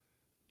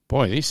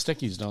Boy, these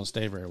stickies don't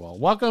stay very well.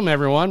 Welcome,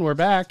 everyone. We're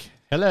back.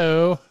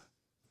 Hello.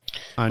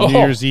 On New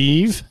Year's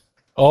Eve.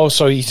 Oh,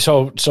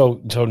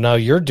 so now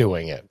you're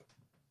doing it.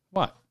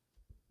 What?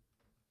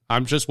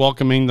 I'm just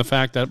welcoming the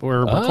fact that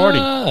we're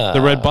recording.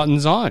 The red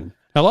button's on.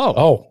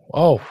 Hello.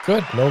 Oh,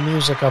 good. No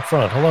music up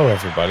front. Hello,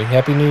 everybody.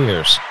 Happy New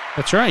Year's.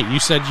 That's right. You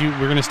said you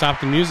were going to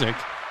stop the music,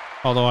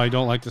 although I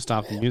don't like to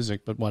stop the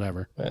music, but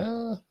whatever.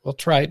 We'll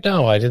try it.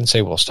 No, I didn't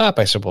say we'll stop.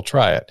 I said we'll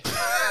try it.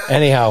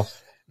 Anyhow,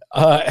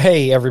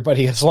 hey,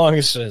 everybody, as long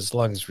as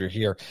we're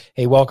here.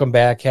 Hey, welcome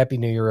back. Happy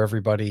New Year,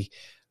 everybody.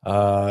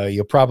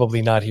 You'll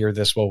probably not hear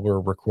this while we're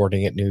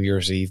recording at New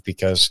Year's Eve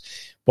because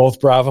both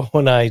Bravo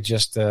and I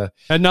just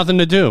had nothing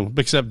to do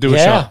except do a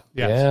show.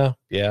 Yes.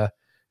 Yeah.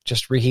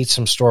 Just reheat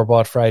some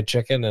store-bought fried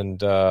chicken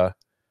and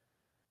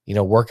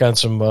work on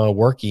some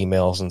work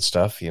emails and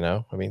stuff.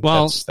 I mean,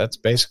 that's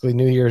basically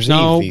New Year's Eve.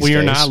 No, these we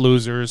are days. not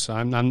losers.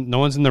 I'm no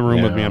one's in the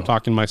room with me. I'm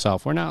talking to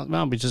myself. We're not.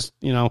 Well, we just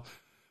we've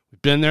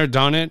been there,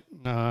 done it.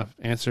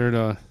 Answered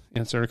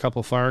a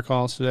couple fire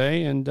calls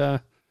today, and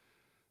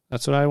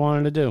that's what I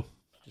wanted to do.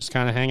 Just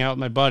kind of hang out with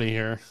my buddy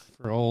here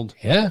for old.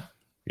 Yeah.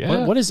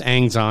 What is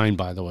Angzine,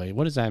 by the way?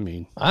 What does that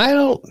mean? I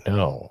don't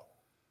know.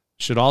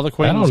 Should all the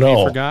acquaintances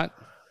be forgot?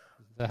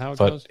 Is that how it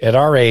goes? At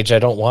our age, I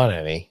don't want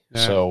any.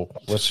 Yeah. So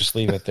let's just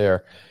leave it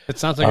there. It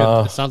sounds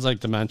like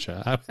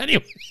dementia.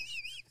 Anyway.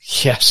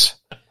 Yes.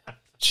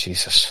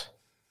 Jesus.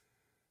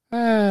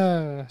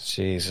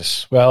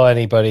 Jesus. Well,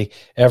 everybody,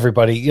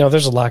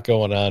 there's a lot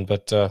going on,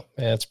 but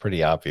it's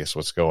pretty obvious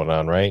what's going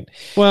on, right?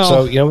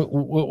 Well, so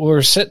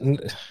we're sitting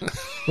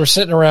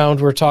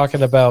around, we're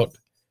talking about,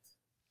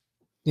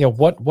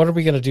 what are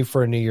we going to do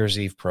for a New Year's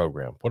Eve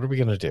program? What are we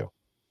going to do?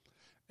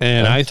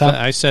 And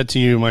I said to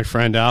you, my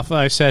friend Alpha,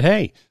 I said,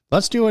 hey,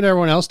 let's do what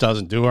everyone else does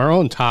and do our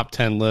own top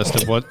 10 list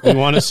of what we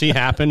want to see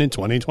happen in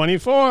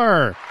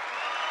 2024.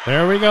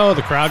 There we go.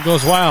 The crowd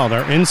goes wild.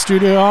 Our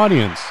in-studio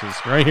audience is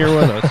right here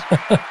with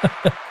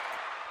us.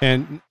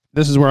 And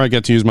this is where I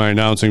get to use my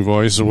announcing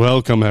voice.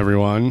 Welcome,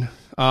 everyone.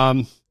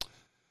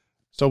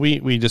 So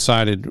we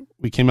decided,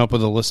 we came up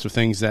with a list of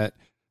things that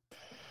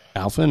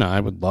Alpha and I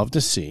would love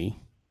to see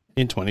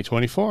in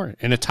 2024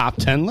 in a top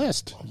 10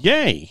 list.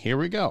 Yay. Here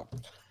we go.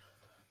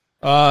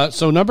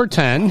 So number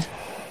 10,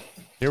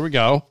 here we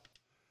go.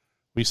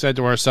 We said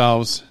to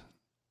ourselves,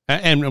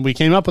 and we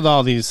came up with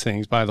all these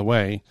things, by the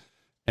way,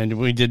 and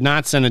we did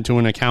not send it to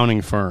an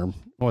accounting firm.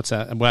 What's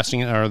that?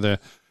 Westing or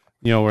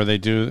where they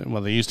do,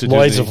 they used to do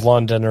Lloyd's of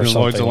London or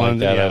something Lloyd's of London,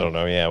 like that. yeah. I don't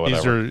know. Yeah,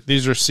 whatever.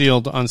 These are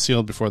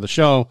unsealed before the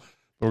show,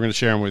 but we're going to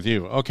share them with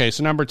you. Okay,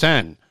 so number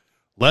 10,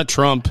 let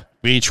Trump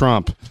be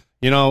Trump.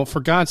 For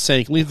God's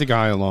sake, leave the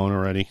guy alone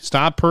already.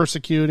 Stop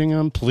persecuting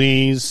him,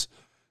 please.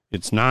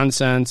 It's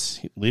nonsense.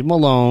 Leave him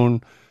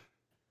alone.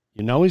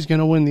 He's going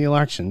to win the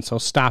election, so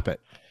stop it.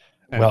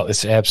 Well,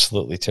 it's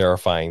absolutely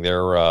terrifying.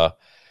 They're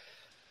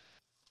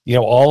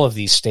all of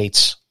these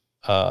states,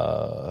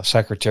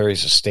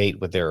 secretaries of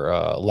state with their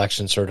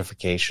election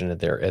certification, and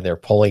they're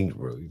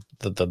pulling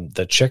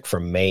the chick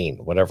from Maine,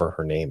 whatever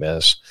her name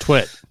is.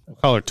 Twit. We'll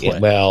call her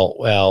Twit.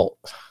 Well,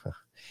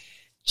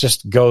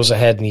 just goes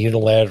ahead and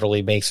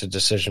unilaterally makes a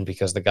decision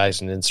because the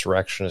guy's an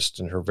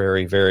insurrectionist, and her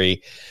very,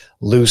 very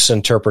loose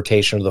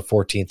interpretation of the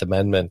 14th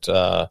Amendment,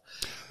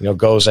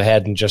 goes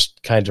ahead and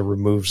just kind of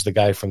removes the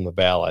guy from the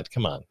ballot.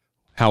 Come on.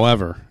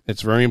 However,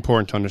 it's very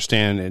important to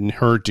understand in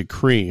her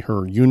decree,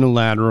 her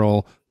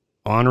unilateral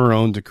on her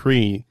own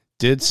decree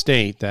did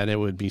state that it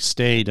would be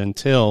stayed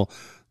until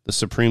the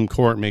Supreme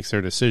Court makes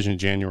their decision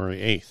January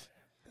 8th.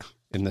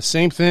 And the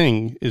same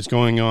thing is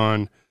going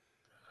on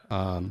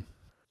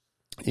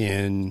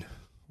in,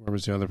 where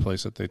was the other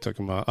place that they took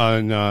him out?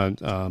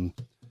 In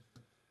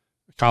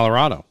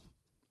Colorado.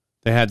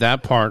 They had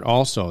that part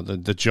also.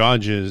 The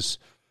judges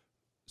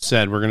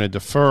said we're going to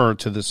defer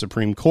to the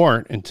Supreme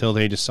Court until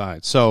they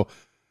decide. So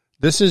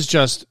this is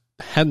just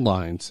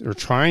headlines.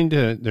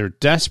 They're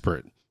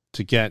desperate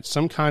to get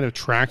some kind of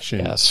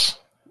traction, yes,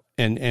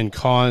 and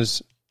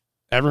cause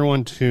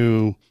everyone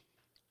to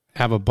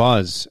have a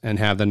buzz and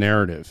have the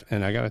narrative.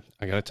 And I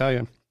gotta tell you,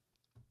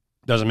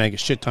 it doesn't make a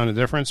shit ton of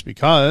difference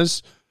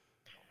because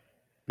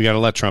we got to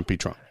let Trump be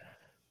Trump.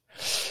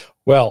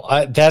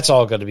 Well, that's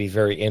all going to be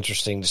very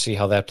interesting to see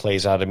how that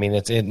plays out. I mean,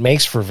 it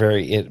makes for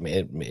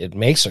it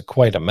makes it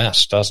quite a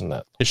mess, doesn't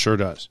it? It sure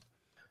does.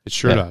 It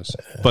sure does.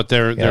 But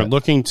they're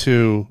looking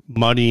to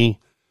muddy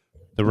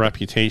the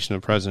reputation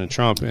of President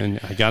Trump, and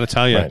I got to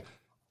tell you,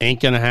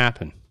 ain't going to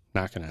happen.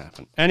 Not going to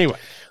happen. Anyway.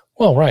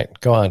 Well, right.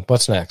 Go on.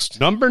 What's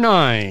next? Number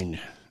 9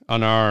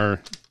 on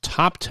our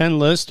top 10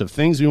 list of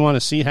things we want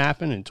to see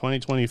happen in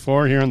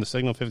 2024 here on the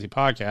Signal 50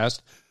 podcast.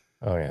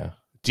 Oh, yeah.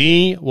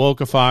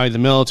 De-wokify the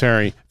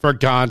military, for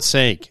God's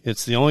sake.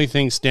 It's the only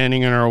thing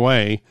standing in our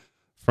way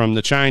from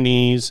the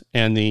Chinese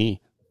and the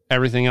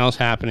everything else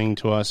happening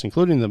to us,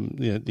 including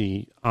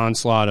the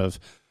onslaught of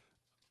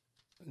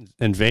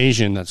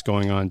invasion that's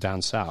going on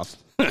down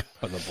south of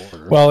the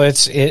border. Well,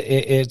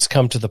 it's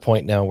come to the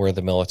point now where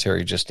the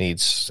military just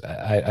needs.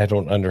 I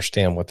don't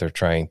understand what they're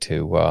trying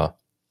to.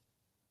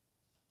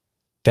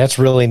 That's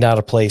really not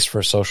a place for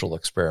a social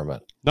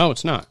experiment. No,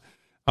 it's not.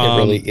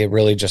 It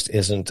really just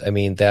isn't. I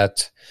mean,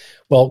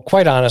 well,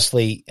 quite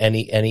honestly,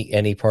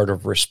 any part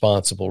of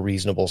responsible,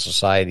 reasonable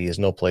society is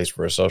no place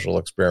for a social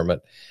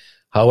experiment.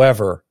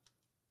 However,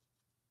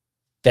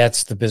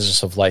 that's the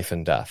business of life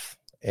and death,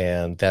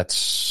 and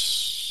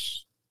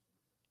that's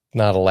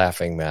not a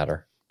laughing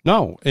matter.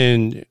 No,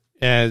 and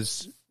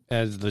as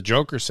the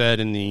Joker said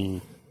in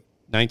the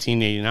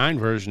 1989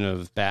 version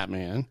of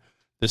Batman,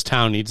 this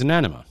town needs an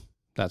enema.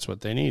 That's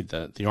what they need.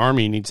 The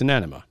army needs an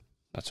enema.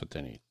 That's what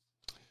they need.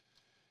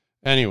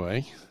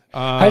 Anyway.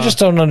 I just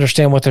don't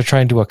understand what they're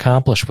trying to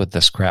accomplish with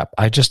this crap.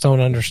 I just don't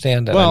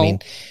understand it. Well, I mean,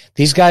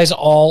 these guys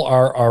all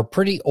are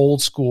pretty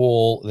old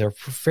school. They're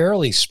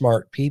fairly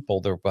smart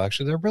people. They're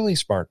really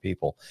smart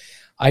people.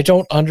 I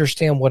don't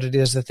understand what it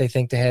is that they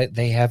think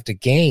they have to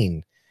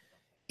gain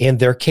in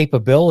their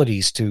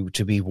capabilities to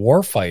be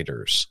war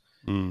fighters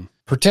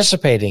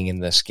participating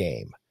in this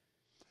game.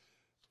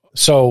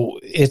 So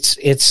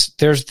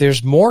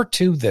there's more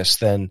to this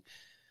than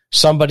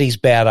somebody's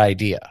bad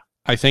idea.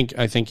 I think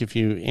if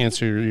you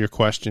answer your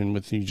question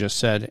with you just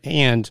said,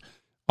 and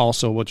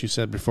also what you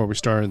said before we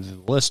started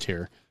the list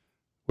here,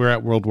 we're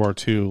at World War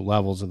II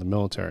levels of the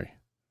military.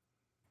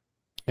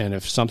 And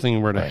if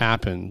something were to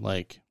happen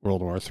like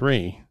World War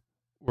III,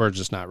 we're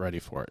just not ready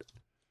for it.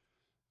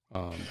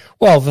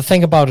 Well, the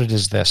thing about it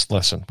is this.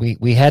 Listen,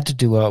 we had to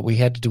do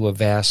a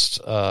vast.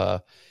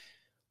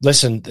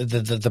 Listen,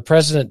 the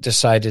president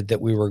decided that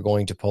we were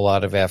going to pull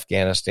out of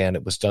Afghanistan.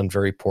 It was done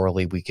very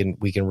poorly. We can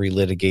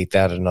relitigate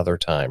that another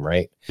time,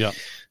 right? Yeah.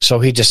 So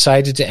he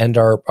decided to end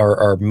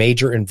our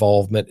major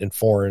involvement in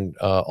foreign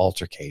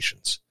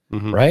altercations,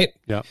 right?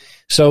 Yeah.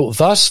 So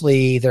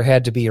thusly, there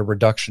had to be a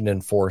reduction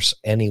in force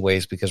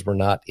anyways, because we're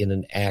not in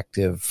an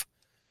active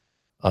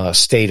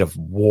state of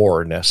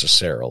war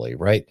necessarily,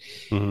 right?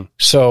 Mm-hmm.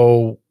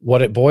 So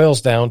what it boils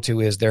down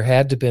to is there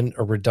had to been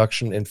a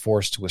reduction in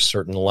force to a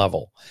certain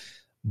level.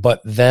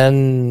 But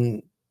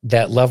then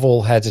that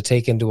level had to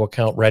take into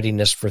account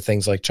readiness for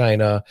things like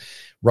China,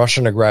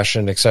 Russian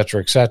aggression, et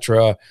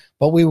cetera,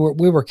 But we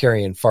were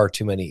carrying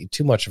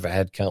too much of a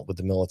head count with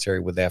the military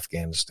with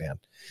Afghanistan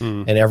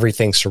and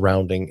everything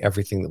surrounding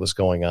everything that was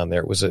going on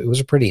there. It was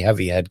a pretty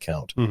heavy head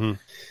count. Mm-hmm.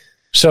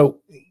 So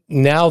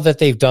now that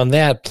they've done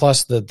that,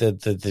 plus the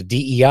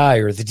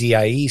DEI or the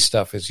DIE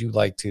stuff, as you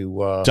like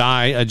to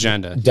DIE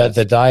agenda,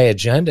 the DIE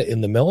agenda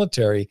in the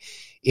military.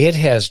 It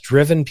has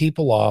driven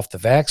people off. The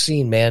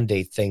vaccine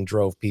mandate thing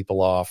drove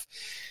people off.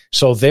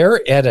 So they're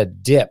at a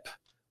dip.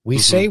 We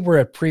say we're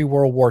at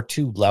pre-World War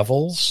II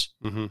levels.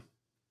 Mm-hmm.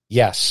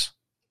 Yes.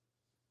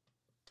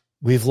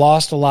 We've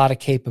lost a lot of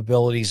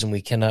capabilities and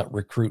we cannot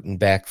recruit and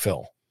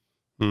backfill.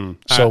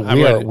 So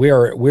we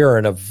are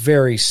in a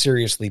very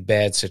seriously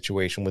bad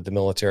situation with the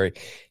military,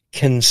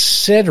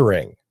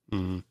 considering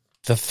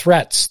the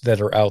threats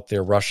that are out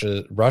there.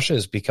 Russia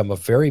has become a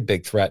very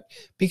big threat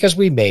because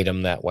we made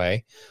them that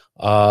way.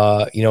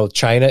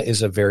 China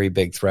is a very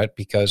big threat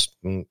because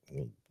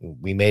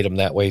we made them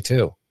that way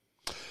too.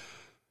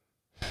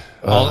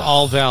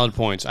 All valid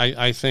points.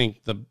 I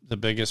think the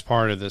biggest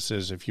part of this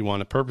is if you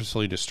want to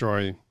purposely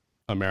destroy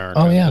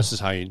America, this is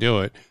how you do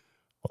it.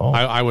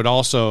 I would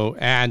also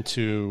add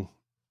to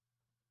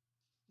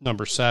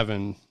number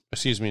 9,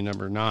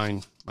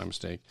 my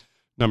mistake.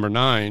 Number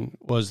 9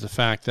 was the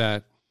fact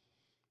that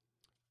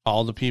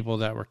all the people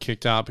that were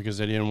kicked out because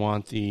they didn't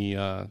want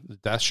the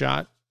death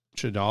shot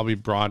should all be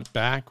brought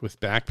back with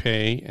back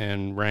pay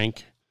and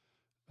rank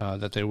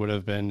that they would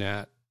have been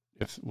at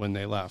when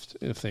they left,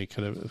 if they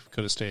could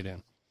have stayed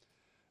in.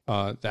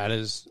 That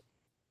is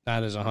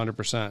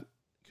 100%.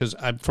 Because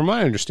from what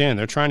I understand,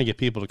 they're trying to get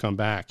people to come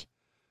back,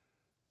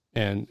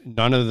 and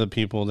none of the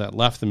people that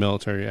left the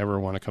military ever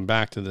want to come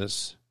back to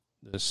this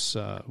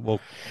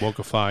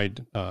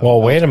wokeified.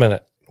 Well, wait a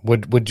minute.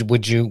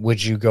 Would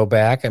you go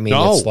back? I mean,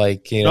 no, it's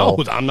like, no,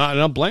 I'm not. I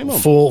don't blame them.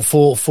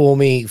 Fool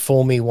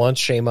me once,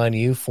 shame on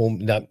you.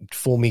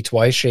 Fool me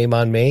twice, shame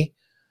on me.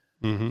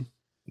 Mm-hmm.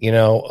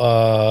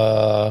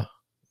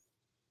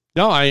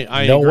 No,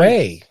 I no agree.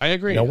 Way. I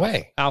agree. No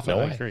way. Alpha, no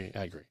I way.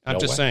 agree. I'm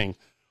just saying.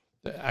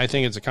 I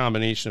think it's a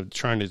combination of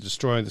trying to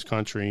destroy this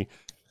country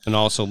and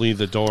also leave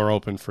the door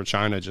open for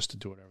China just to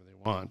do whatever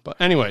they want. But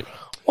anyway,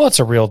 well, it's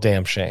a real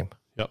damn shame.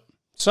 Yep.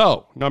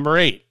 So number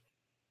eight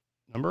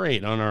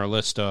on our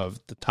list of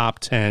the top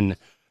 10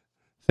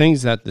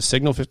 things that the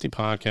Signal 50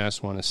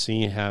 podcast want to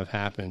see have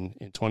happen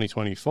in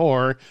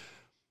 2024.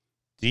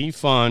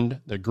 Defund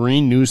the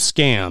green news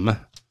scam.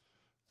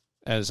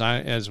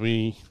 As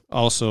we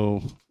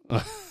also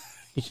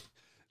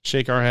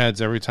shake our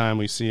heads every time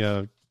we see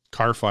a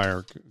car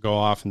fire go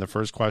off, and the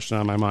first question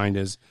on my mind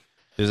is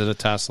it a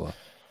Tesla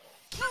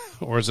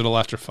or is it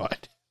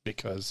electrified?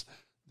 Because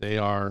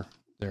they're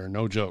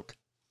no joke.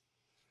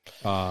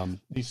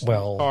 These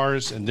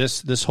cars and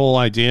this whole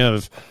idea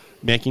of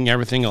making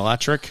everything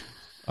electric.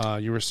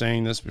 You were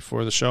saying this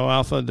before the show,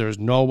 Alpha. There's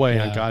no way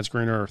on God's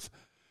green earth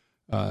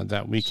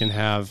that we can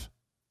have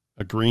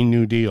a Green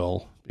New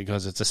Deal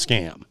because it's a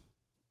scam.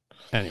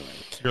 Anyway,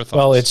 your thoughts.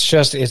 Well, it's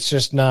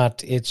just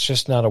not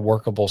a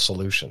workable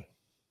solution.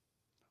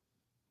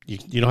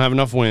 you don't have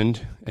enough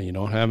wind and you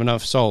don't have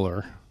enough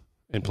solar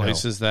in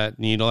places that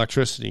need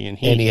electricity and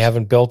heat. And you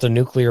haven't built a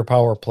nuclear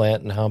power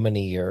plant in how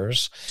many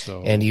years?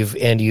 So, and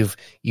you've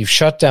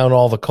shut down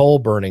all the coal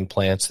burning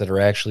plants that are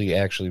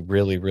actually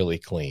really, really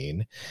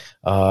clean.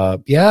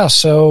 That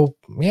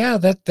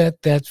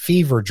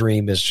fever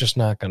dream is just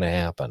not going to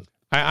happen.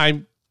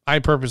 I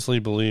purposely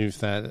believe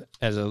that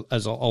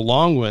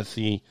along with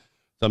the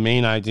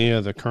main idea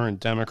of the current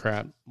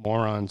Democrat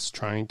morons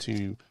trying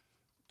to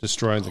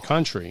destroy the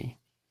country,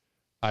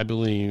 I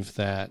believe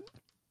that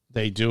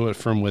they do it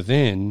from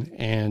within,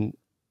 and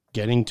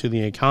getting to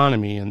the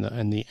economy and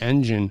the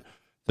engine,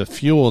 the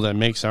fuel that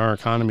makes our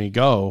economy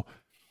go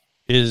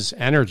is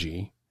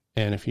energy.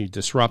 And if you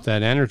disrupt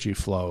that energy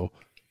flow,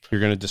 you're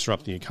going to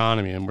disrupt the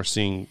economy. And we're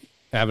seeing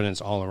evidence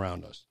all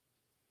around us.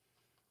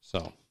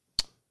 So,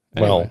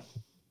 anyway. Well,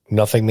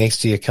 nothing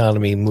makes the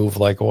economy move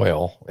like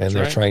oil, and That's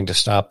they're right. trying to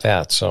stop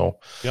that. So,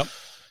 Yep.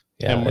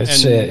 yeah,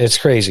 it's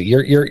crazy.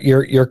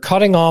 You're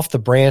cutting off the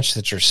branch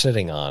that you're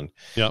sitting on.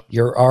 Yep.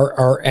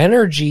 Our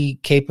energy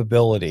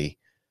capability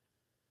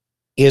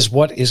is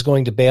what is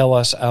going to bail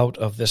us out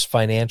of this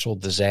financial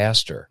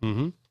disaster.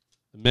 Mm-hmm.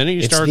 The minute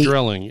you start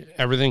drilling,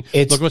 everything.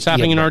 Look what's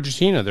happening in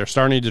Argentina. They're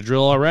starting to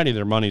drill already.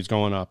 Their money's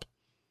going up.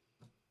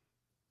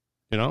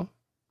 You know?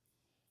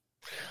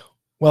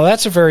 Well,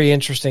 that's a very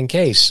interesting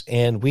case,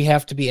 and we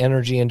have to be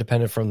energy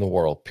independent from the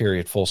world.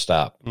 Period. Full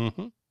stop.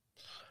 Mm-hmm.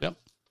 Yep.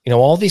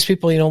 All these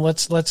people.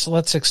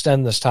 Let's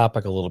extend this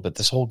topic a little bit.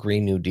 This whole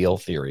Green New Deal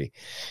theory.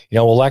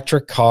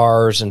 Electric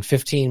cars and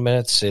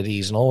 15-minute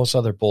cities and all this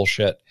other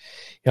bullshit.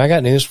 I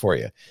got news for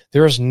you.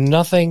 There is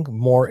nothing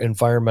more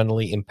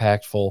environmentally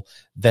impactful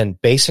than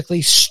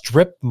basically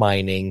strip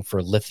mining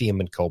for lithium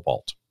and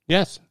cobalt.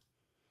 Yes,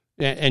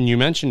 and you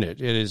mentioned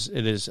it. It is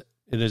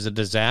a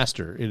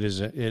disaster. It is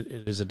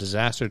a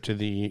disaster to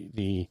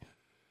the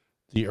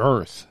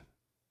earth.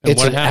 And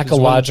it's an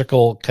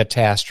ecological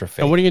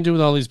catastrophe. And what are you going to do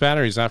with all these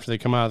batteries after they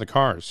come out of the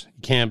cars?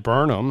 You can't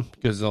burn them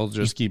because they'll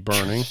just keep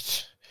burning.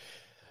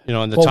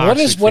 And the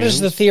toxic what is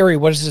the theory?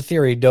 What is the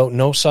theory?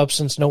 No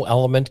substance, no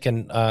element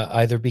can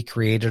either be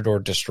created or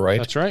destroyed.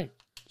 That's right.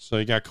 So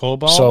you got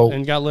cobalt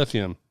and you got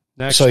lithium.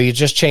 Next. So you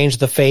just change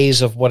the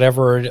phase of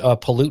whatever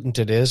pollutant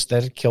it is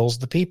that it kills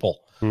the people.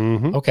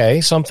 Mm-hmm.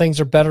 Okay, some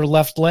things are better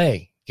left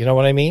lay. You know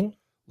what I mean?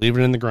 Leave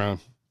it in the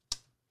ground.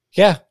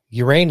 Yeah,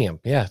 uranium.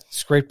 Yeah,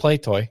 it's a great play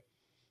toy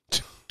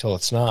till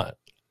it's not.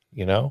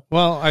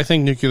 Well, I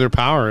think nuclear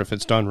power, if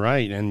it's done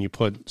right, and you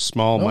put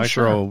small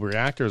micro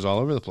reactors all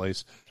over the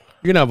place,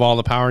 you can have all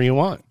the power you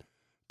want.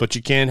 But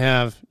you cannot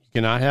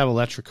have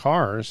electric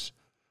cars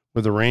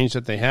with the range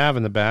that they have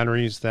and the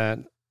batteries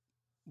that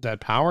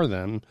power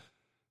them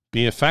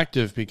be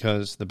effective,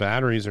 because the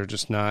batteries are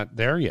just not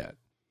there yet.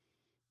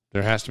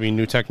 There has to be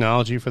new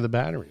technology for the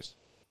batteries.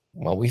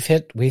 Well, we've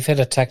hit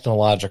a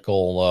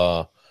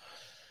technological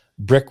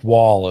brick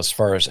wall as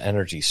far as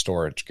energy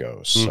storage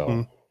goes.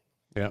 So,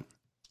 yeah,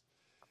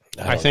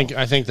 I think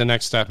the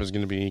next step is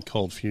going to be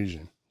cold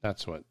fusion.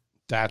 That's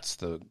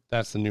the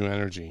new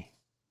energy.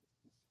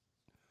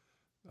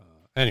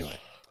 Anyway,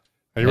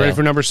 are you ready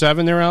for number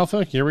 7 there,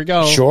 Alpha? Here we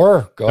go.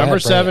 Sure. Go number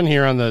ahead, 7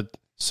 here on the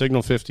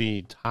Signal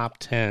 50 top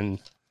 10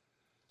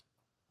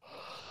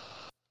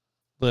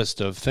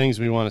 list of things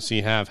we want to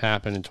see have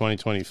happen in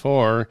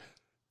 2024.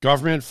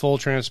 Government full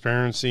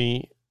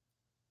transparency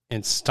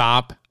and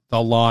stop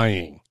the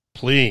lying,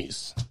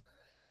 please.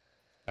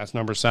 That's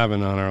number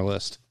 7 on our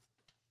list.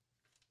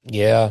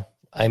 Yeah,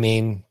 I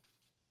mean,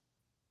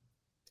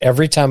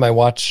 every time I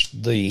watch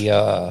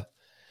the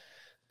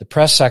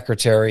press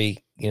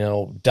secretary,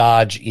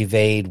 dodge,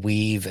 evade,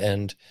 weave,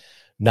 and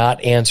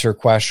not answer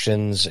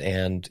questions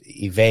and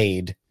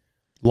evade,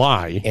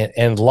 lie,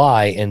 and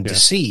lie and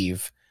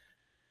deceive,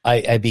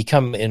 I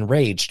become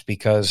enraged,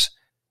 because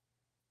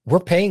we're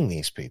paying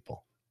these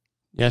people.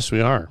 Yes,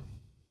 we are.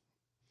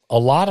 A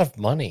lot of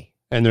money.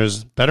 And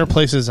there's better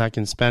places I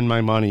can spend my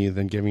money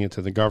than giving it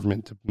to the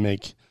government to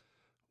make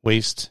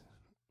wasted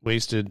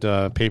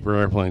paper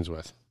airplanes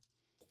with.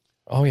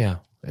 Oh, yeah.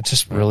 It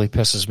just really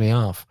pisses me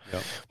off.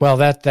 Yep. Well,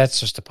 that's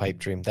just a pipe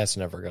dream. That's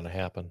never going to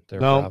happen.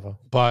 Bravo.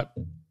 But,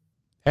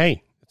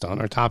 hey, it's on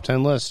our top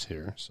 10 list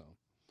here. So,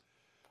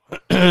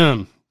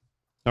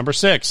 number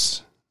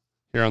 6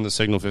 here on the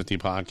Signal 50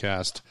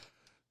 podcast.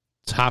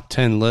 Top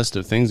 10 list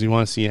of things we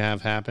want to see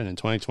have happen in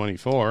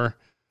 2024.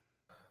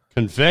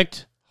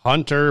 Convict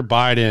Hunter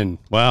Biden.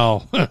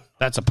 Well,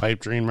 that's a pipe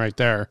dream right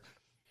there.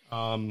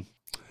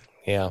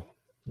 Yeah,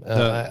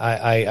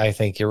 I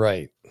think you're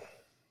right.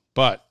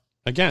 But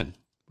again,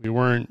 we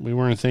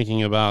weren't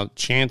thinking about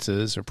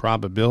chances or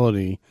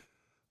probability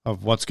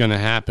of what's going to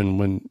happen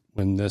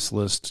when this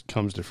list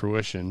comes to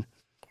fruition,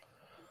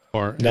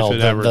 or if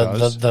it ever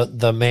does.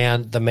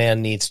 The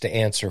man needs to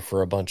answer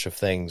for a bunch of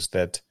things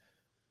that,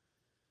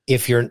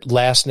 if your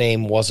last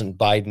name wasn't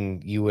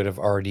Biden, you would have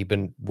already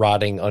been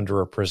rotting under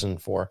a prison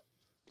for.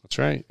 That's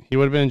right. He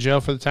would have been in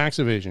jail for the tax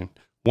evasion.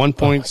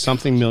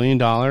 $1 million.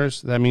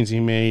 That means he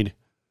made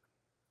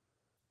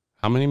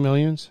how many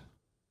millions?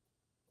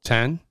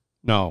 10?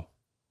 No.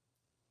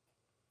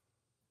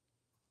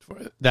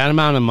 That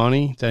amount of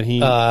money that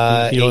he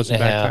owes in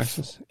back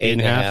taxes? Eight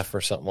and a half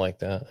or something like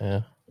that.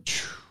 Yeah.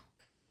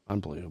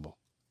 Unbelievable.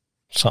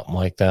 Something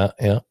like that.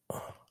 Yeah.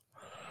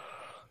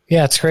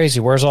 Yeah, it's crazy.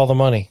 Where's all the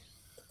money?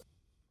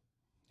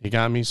 You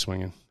got me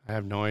swinging. I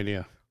have no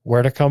idea.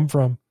 Where'd it come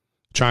from?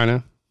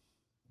 China.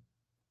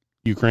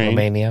 Ukraine.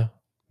 Romania.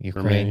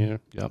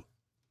 Yep.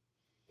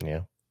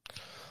 Yeah.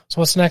 So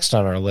what's next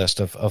on our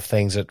list of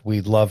things that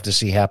we'd love to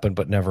see happen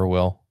but never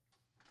will?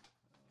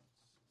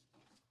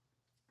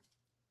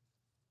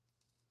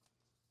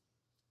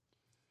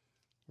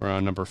 We're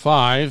on number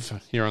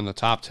 5 here on the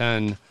top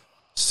 10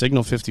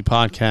 Signal 50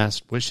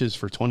 podcast wishes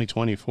for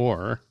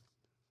 2024.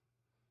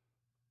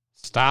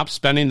 Stop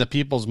spending the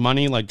people's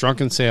money like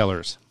drunken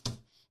sailors.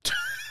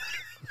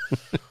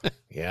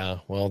 Yeah,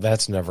 well,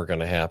 that's never going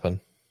to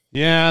happen.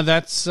 Yeah,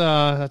 that's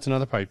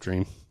another pipe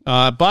dream.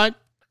 But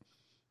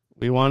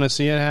we want to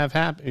see it have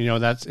happen. You know,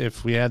 that's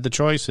if we had the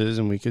choices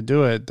and we could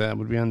do it, that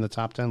would be on the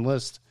top 10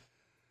 list.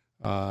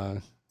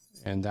 And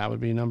that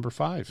would be number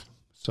 5.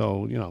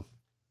 So, you know,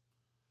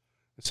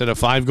 instead of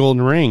 5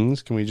 golden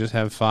rings, can we just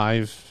have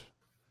 5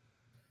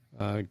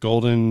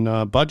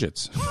 golden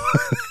budgets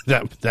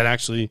that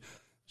actually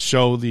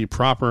show the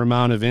proper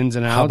amount of ins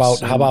and outs?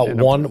 How about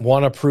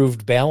one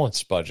approved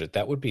balanced budget?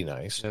 That would be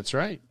nice. That's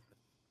right.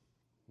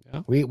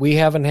 Yeah. We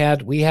haven't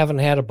had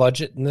a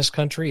budget in this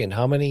country in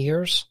how many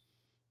years?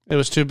 It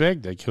was too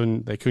big. They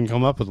couldn't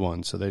come up with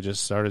one, so they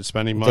just started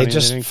spending money. They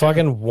just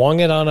fucking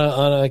wung it on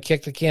a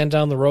kick the can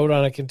down the road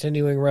on a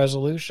continuing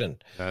resolution.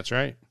 That's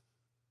right.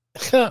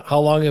 How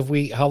long have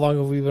we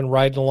been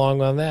riding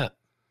along on that?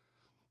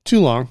 Too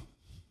long.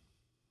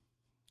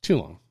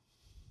 Anyway.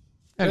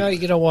 Well,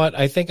 you know what?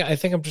 I think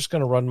I'm just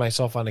going to run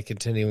myself on a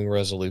continuing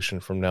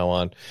resolution from now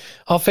on.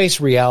 I'll face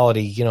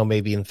reality, you know,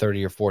 maybe in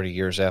 30 or 40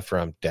 years after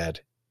I'm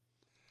dead.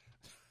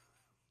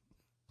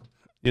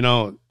 You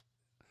know,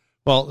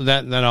 well,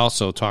 that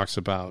also talks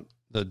about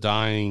the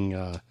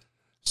dying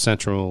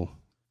central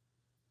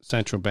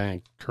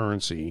bank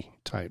currency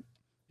type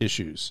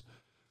issues,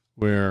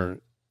 where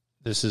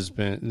this has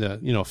been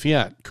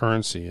fiat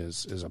currency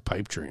is a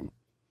pipe dream.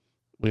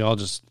 We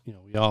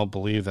all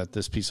believe that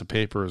this piece of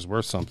paper is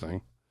worth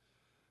something,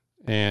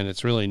 and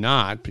it's really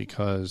not,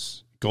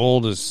 because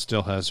gold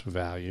still has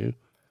value.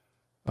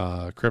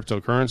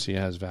 Cryptocurrency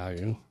has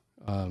value.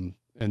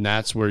 And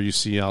that's where you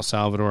see El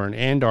Salvador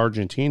and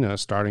Argentina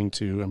starting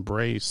to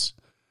embrace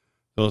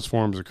those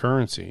forms of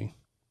currency.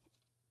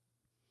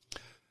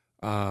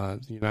 The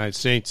United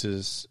States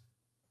is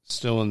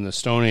still in the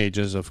stone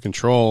ages of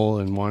control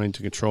and wanting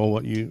to control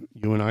what you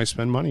and I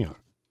spend money on.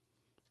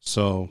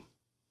 So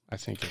I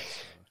think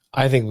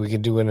we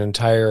could do an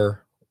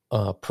entire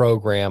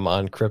program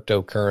on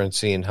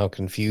cryptocurrency and how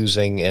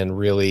confusing and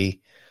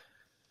really,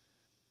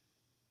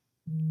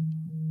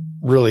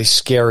 really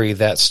scary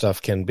that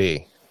stuff can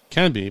be.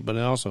 Can be, but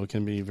it also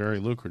can be very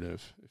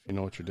lucrative if you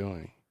know what you're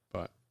doing.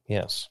 But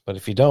yes, but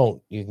if you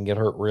don't, you can get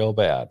hurt real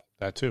bad.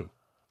 That too.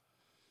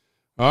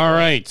 All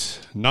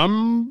right,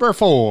 number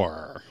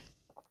 4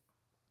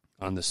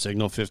 on the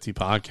Signal 50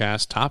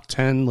 podcast top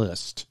 10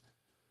 list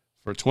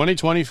for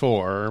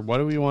 2024. What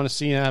do we want to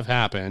see have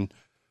happen?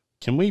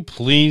 Can we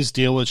please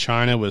deal with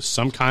China with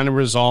some kind of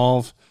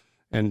resolve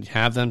and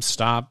have them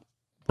stop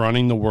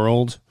running the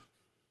world?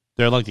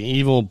 They're like the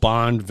evil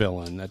Bond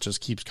villain that just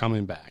keeps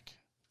coming back.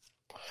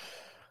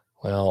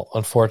 Well,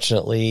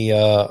 unfortunately,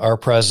 our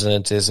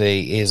president is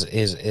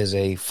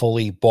a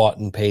fully bought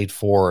and paid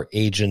for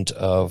agent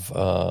of,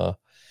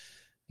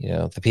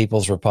 the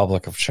People's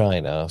Republic of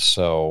China.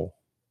 So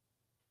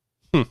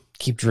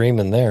keep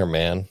dreaming there,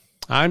 man.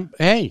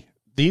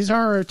 These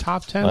are our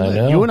top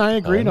 10. You and I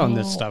agreed on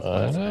this stuff.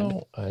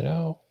 I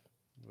know.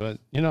 But,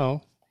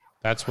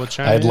 that's what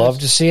China I'd love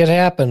to see it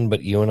happen,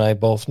 but you and I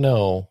both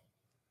know.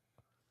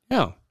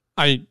 Yeah.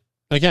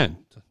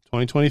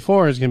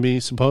 2024 is going to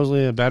be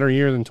supposedly a better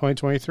year than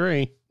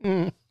 2023.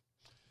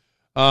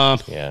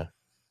 Yeah.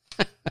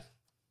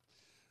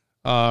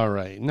 All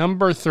right.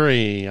 Number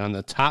 3 on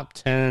the top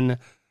 10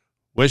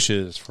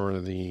 wishes for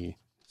the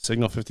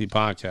Signal 50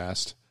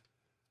 podcast.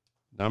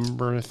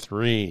 Number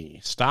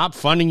 3. Stop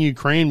funding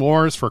Ukraine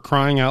wars, for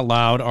crying out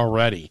loud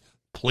already.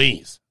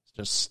 Please.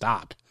 Just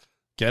stop.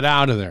 Get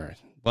out of there.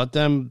 Let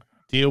them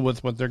deal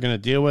with what they're going to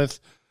deal with.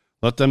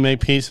 Let them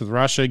make peace with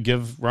Russia.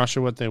 Give Russia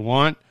what they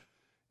want.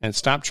 And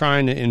stop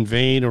trying to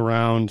invade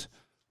around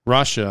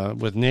Russia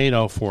with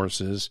NATO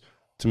forces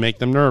to make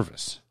them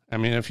nervous. I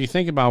mean, if you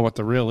think about what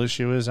the real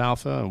issue is,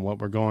 Alpha, and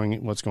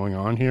what's going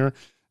on here,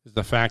 is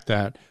the fact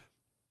that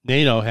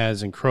NATO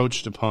has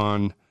encroached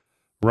upon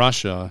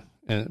Russia,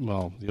 and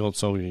the old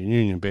Soviet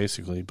Union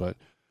basically, but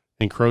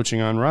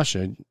encroaching on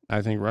Russia.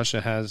 I think Russia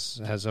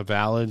has a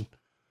valid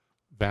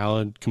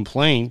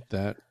complaint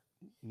that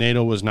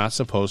NATO was not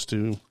supposed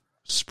to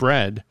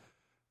spread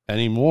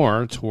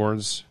anymore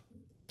towards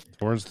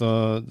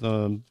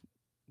the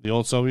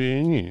old Soviet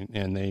Union,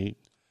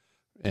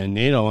 and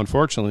NATO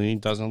unfortunately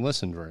doesn't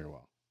listen very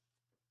well.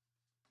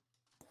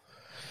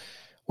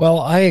 Well,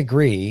 I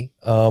agree.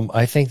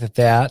 I think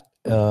that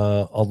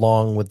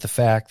along with the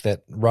fact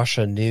that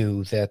Russia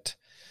knew that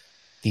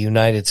the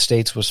United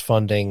States was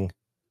funding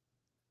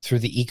through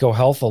the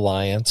EcoHealth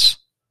Alliance,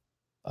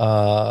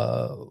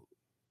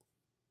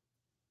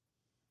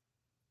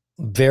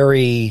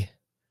 very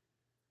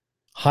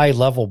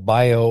high-level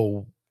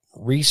biomedical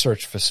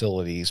research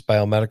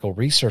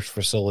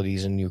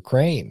facilities in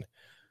Ukraine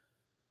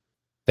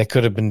that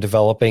could have been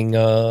developing,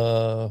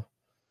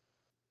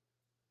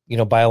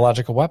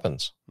 biological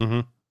weapons.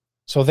 Mm-hmm.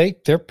 So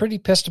they're pretty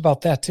pissed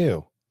about that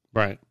too.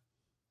 Right.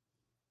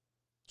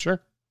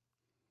 Sure.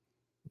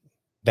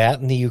 That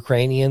and the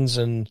Ukrainians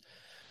and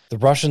the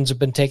Russians have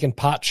been taking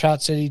pot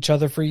shots at each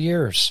other for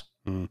years.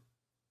 Mm.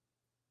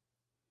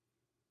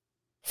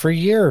 For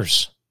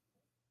years.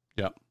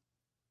 Yep.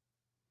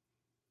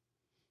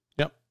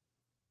 Yep.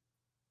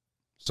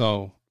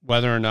 So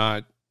whether or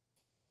not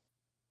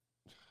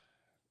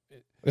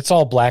it's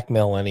all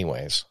blackmail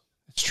anyways.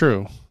 It's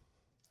true.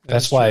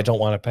 That's why I don't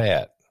want to pay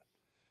it.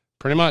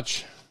 Pretty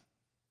much.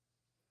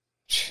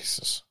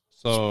 Jesus.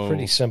 So it's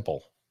pretty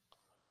simple.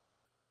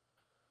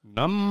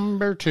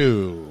 Number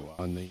 2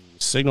 on the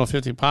Signal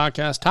 50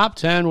 podcast, top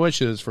 10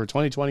 wishes for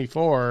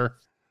 2024.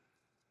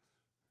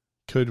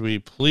 Could we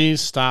please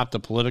stop the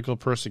political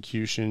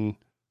persecution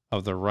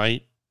of the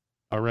right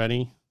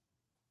already?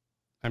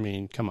 I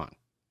mean, come on.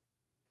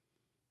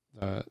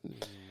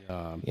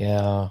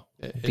 Yeah.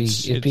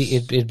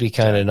 It'd be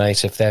kind of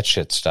nice if that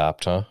shit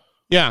stopped, huh?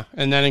 Yeah,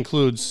 and that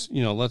includes,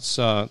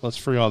 let's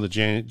free all the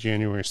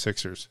January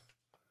 6ers.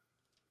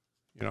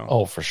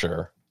 Oh, for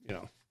sure.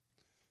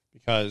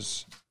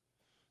 Because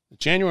the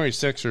January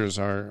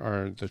 6ers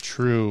are the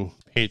true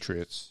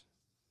patriots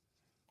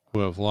who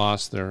have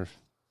lost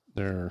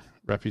their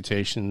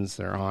reputations,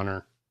 their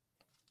honor,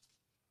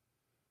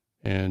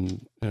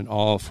 and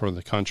all for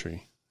the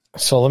country.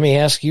 So let me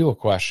ask you a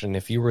question.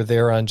 If you were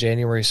there on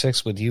January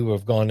 6th, would you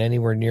have gone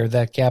anywhere near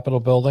that Capitol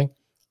building?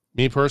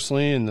 Me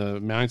personally, in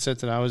the mindset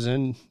that I was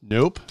in,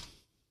 nope.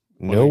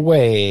 No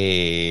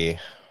way.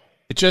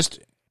 It just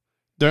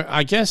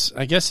I guess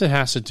it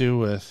has to do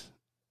with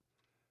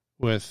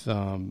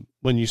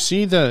when you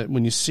see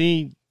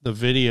the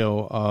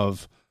video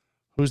of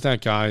who's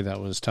that guy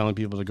that was telling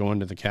people to go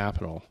into the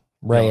Capitol?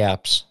 Ray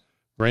Epps.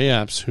 Ray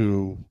Epps,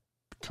 who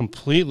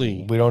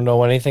completely, we don't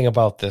know anything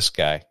about this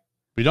guy.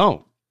 We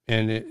don't.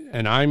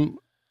 And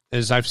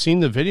as I've seen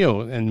the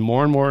video and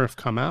more have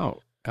come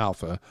out,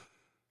 Alpha,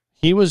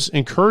 he was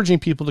encouraging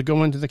people to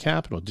go into the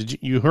Capitol.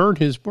 You heard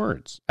his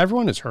words?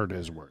 Everyone has heard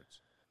his words.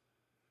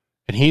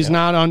 And he's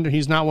not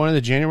one of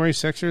the January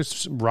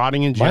 6ers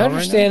rotting in jail. My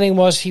understanding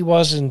was he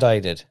was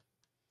indicted.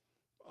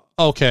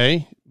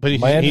 Okay, but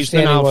my he's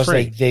been out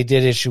free. They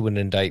did issue an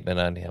indictment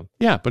on him.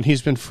 Yeah, but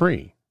he's been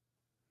free.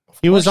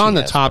 He was on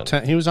the top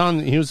 10. He was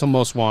the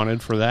most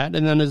wanted for that,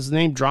 and then his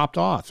name dropped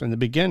off in the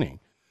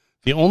beginning.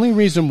 The only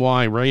reason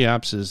why Ray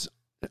Epps is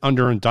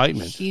under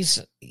indictment,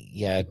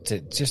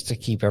 just to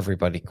keep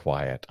everybody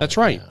quiet. That's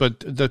right. But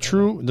the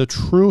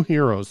true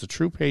heroes, the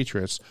true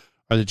patriots,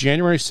 are the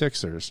January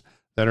 6ers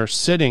that are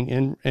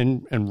sitting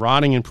and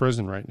rotting in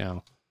prison right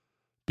now,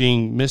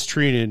 being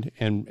mistreated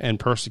and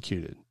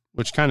persecuted,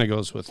 which kind of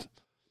goes with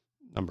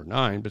number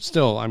 9. But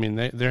still, I mean,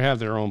 they have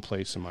their own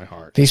place in my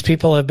heart. These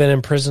people have been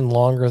in prison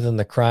longer than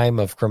the crime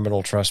of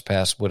criminal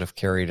trespass would have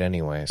carried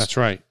anyways. That's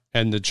right.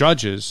 And the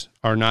judges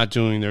are not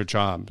doing their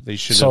job. They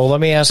should. So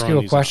let me ask you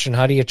a question.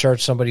 How do you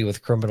charge somebody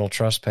with criminal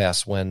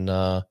trespass when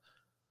the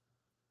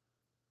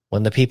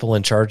people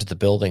in charge of the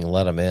building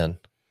let them in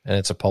and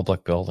it's a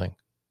public building?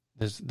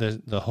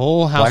 The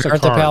whole house of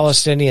cards.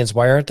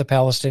 Why aren't the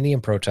Palestinian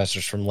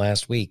protesters from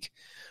last week?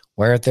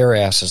 Why aren't their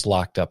asses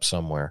locked up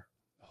somewhere?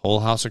 The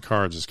whole house of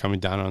cards is coming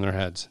down on their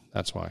heads.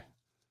 That's why.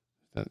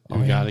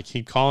 We got to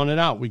keep calling it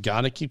out. We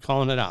got to keep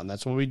calling it out. And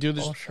that's why we do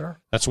this. Oh, sure.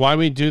 That's why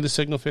we do the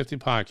Signal 50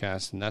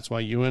 podcast. And that's why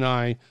you and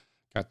I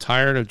got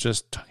tired of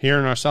just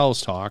hearing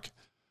ourselves talk.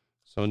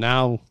 So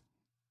now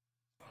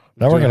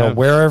we're going to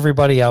wear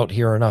everybody out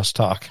hearing us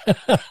talk.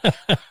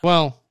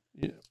 Well,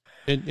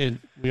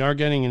 we are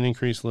getting an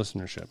increased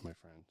listenership, my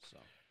friend. So.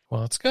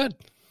 Well, it's good.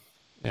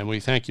 And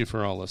we thank you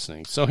for all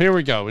listening. So here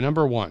we go.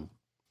 Number 1.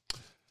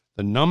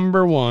 The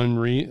number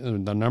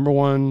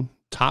one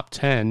top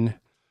 10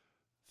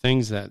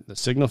 things that the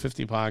Signal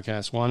 50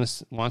 podcast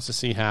wants to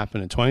see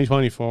happen in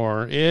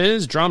 2024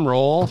 is, drum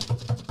roll,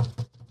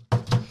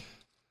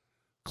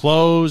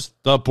 close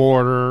the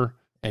border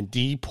and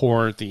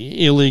deport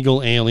the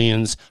illegal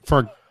aliens,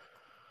 for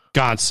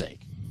God's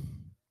sake.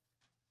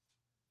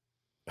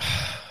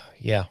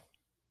 Yeah.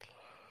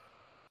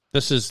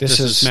 This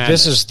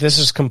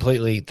is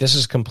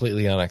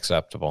completely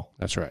unacceptable.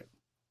 That's right.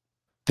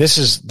 This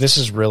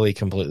is really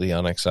completely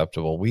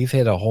unacceptable. We've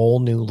hit a whole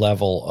new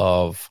level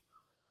of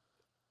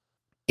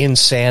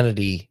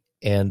insanity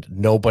and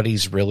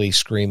nobody's really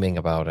screaming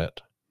about it.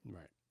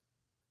 Right.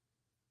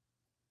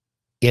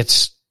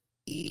 It's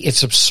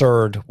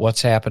absurd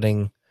what's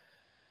happening.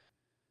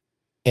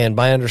 And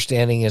my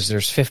understanding is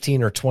there's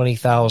 15 or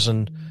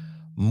 20,000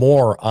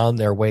 more on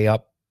their way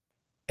up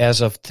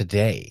as of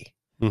today.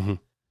 Mm-hmm.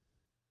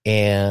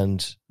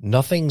 And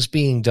nothing's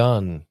being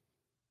done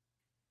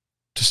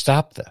to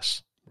stop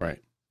this.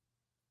 Right.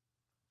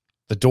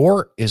 The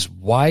door is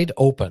wide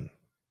open.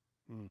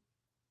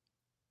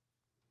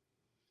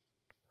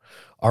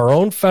 Our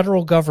own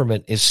federal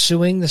government is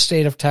suing the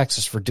state of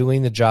Texas for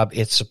doing the job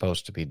it's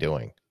supposed to be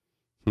doing.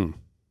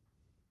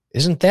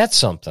 Isn't that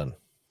something?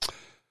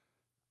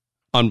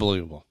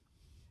 Unbelievable.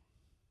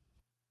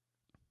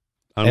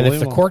 And if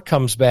the court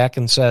comes back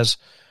and says,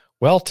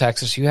 well,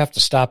 Texas, you have to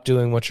stop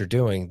doing what you're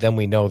doing, then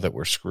we know that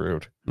we're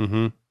screwed.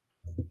 Mm-hmm.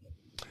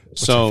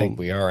 Which I think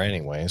we are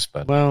anyways,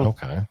 but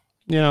okay.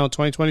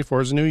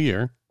 2024 is a new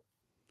year.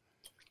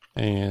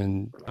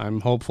 And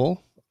I'm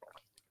hopeful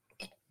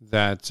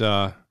that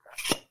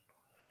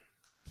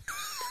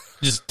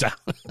just down.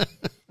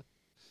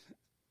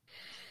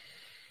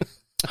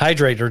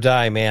 Hydrate or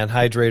die, man.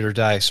 Hydrate or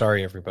die.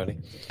 Sorry, everybody.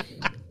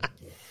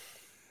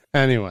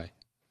 Anyway.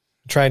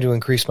 I'm trying to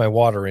increase my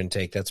water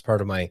intake. That's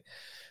part of my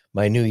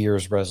New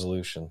Year's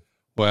resolution.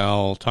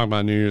 Well, talking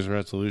about New Year's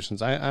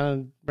resolutions,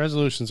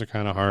 resolutions are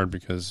kind of hard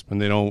because when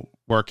they don't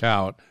work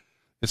out,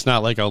 it's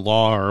not like a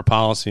law or a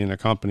policy in a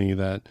company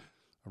that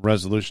a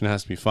resolution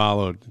has to be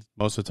followed.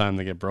 Most of the time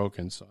they get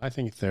broken. So I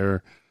think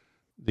the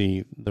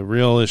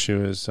real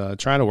issue is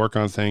try to work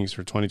on things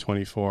for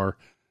 2024.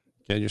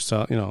 Get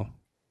yourself,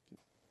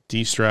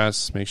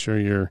 de-stress, make sure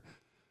you're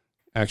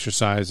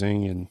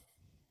exercising and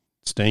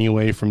staying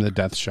away from the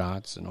death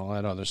shots and all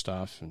that other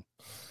stuff. And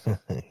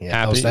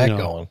yeah, how's that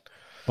going?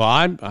 Well,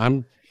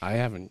 I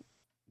haven't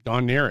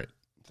gone near it.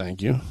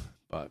 Thank you.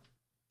 But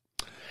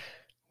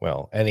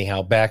well,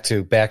 anyhow, back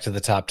to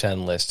the top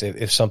 10 list.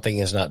 If something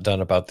is not done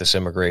about this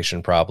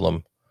immigration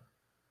problem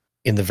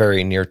in the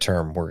very near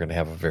term, we're going to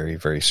have a very,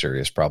 very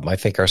serious problem. I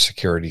think our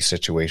security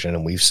situation,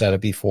 and we've said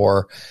it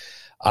before,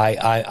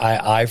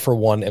 I for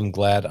one am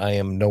glad I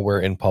am nowhere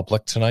in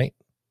public tonight.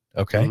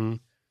 Okay. Mm-hmm.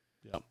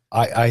 Yep.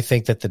 I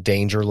think that the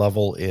danger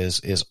level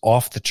is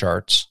off the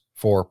charts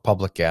for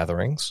public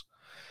gatherings,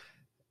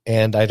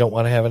 and I don't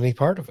want to have any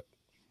part of it.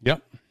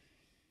 Yep.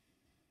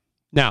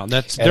 Now,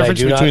 that's the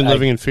difference between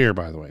living in fear,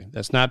 by the way.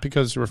 That's not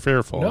because we're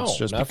fearful. No, it's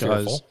just not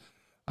because fearful.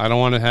 I don't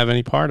want to have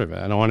any part of it.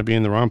 I don't want to be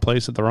in the wrong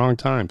place at the wrong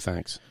time.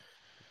 Thanks.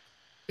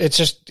 It's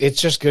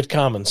just good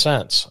common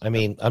sense. I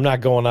mean, I'm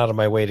not going out of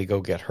my way to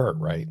go get hurt,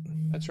 right?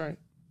 That's right.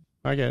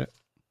 I get it.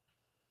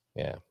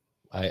 Yeah.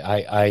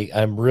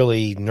 I'm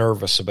really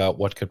nervous about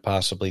what could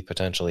possibly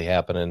potentially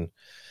happen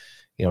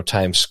in,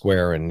 Times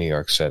Square in New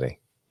York City.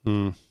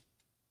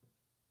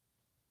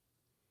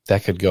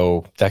 That could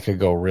go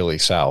really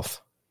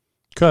south.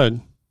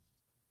 Could.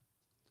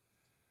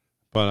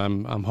 But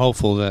I'm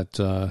hopeful that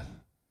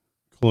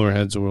cooler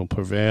heads will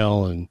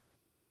prevail and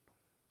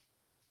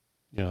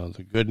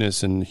the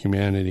goodness in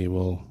humanity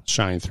will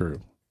shine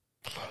through.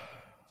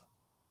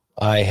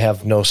 I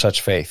have no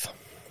such faith.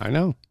 I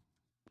know.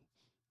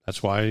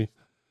 That's why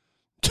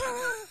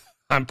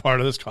I'm part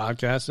of this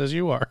podcast as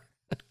you are.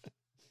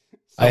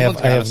 I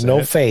have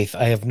no faith.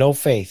 I have no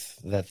faith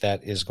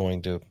that is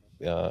going to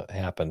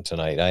happen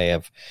tonight. I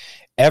have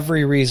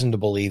every reason to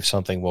believe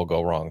something will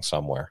go wrong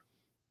somewhere.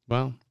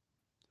 Well,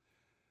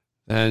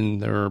 then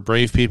there are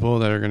brave people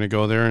that are going to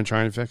go there and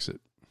try and fix it.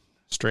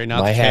 Straighten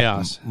out the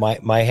chaos.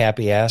 My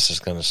happy ass is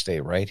going to stay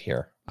right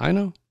here. I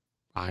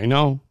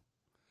know.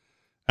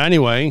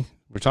 Anyway,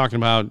 we're talking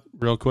about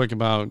real quick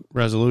about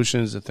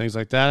resolutions and things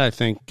like that. I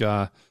think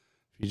if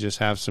you just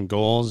have some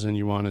goals and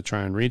you want to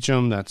try and reach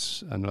them,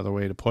 that's another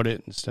way to put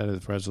it instead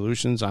of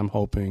resolutions. I'm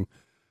hoping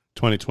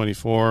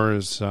 2024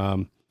 is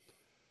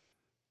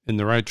in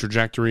the right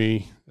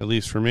trajectory, at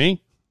least for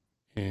me,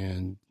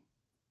 and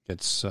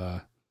it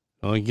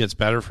only gets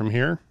better from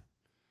here.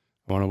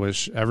 I want to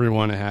wish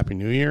everyone a happy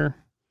new year.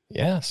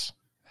 Yes.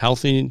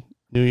 Healthy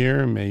new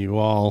year. May you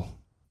all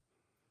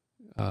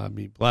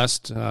be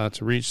blessed to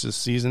reach this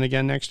season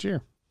again next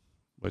year,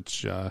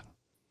 which,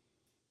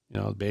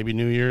 baby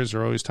new years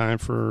are always time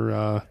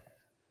for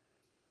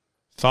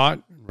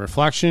thought,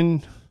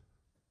 reflection,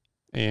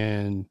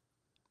 and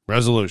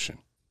resolution.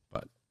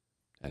 But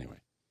anyway.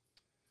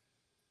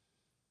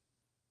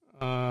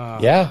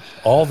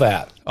 All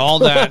that. All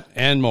that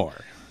and more.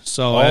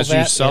 So as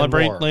you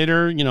celebrate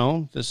later,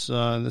 this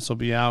will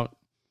be out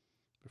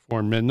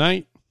before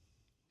midnight.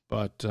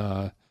 But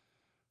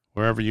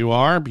wherever you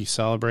are, be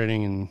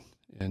celebrating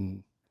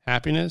in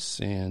happiness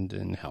and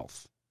in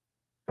health.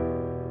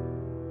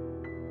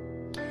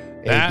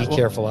 Hey, be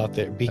careful out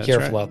there. Be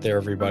careful out there,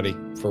 everybody,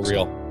 for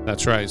real.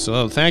 That's right.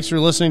 So thanks for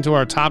listening to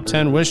our top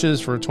 10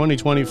 wishes for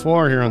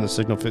 2024 here on the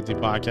Signal 50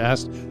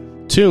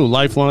 podcast. 2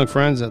 lifelong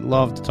friends that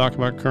love to talk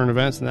about current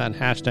events and that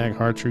hashtag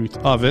hard truth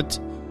of it.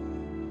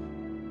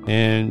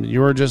 And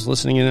you are just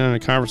listening in on a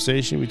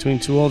conversation between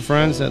 2 old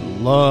friends that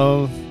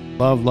love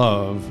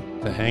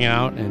to hang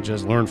out and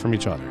just learn from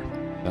each other.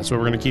 That's what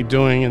we're going to keep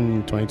doing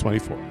in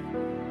 2024.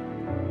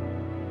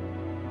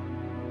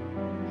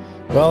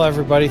 Well,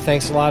 everybody,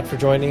 thanks a lot for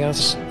joining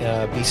us.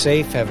 Be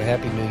safe. Have a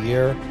happy new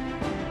year.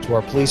 To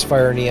our police,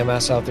 fire, and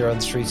EMS out there on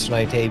the streets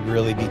tonight, hey,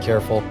 really be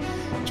careful.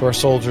 To our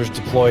soldiers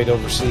deployed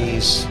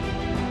overseas,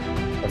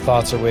 our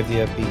thoughts are with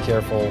you. Be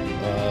careful.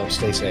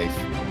 Stay safe.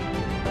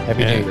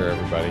 Happy New Year,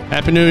 everybody.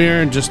 Happy New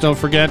Year, and just don't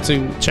forget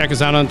to check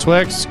us out on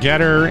Twix,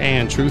 Getter,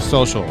 and Truth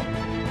Social.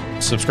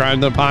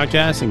 subscribe to the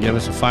podcast and give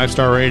us a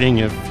 5-star rating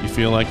if you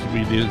feel like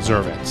we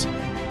deserve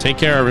it. Take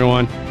care,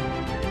 everyone.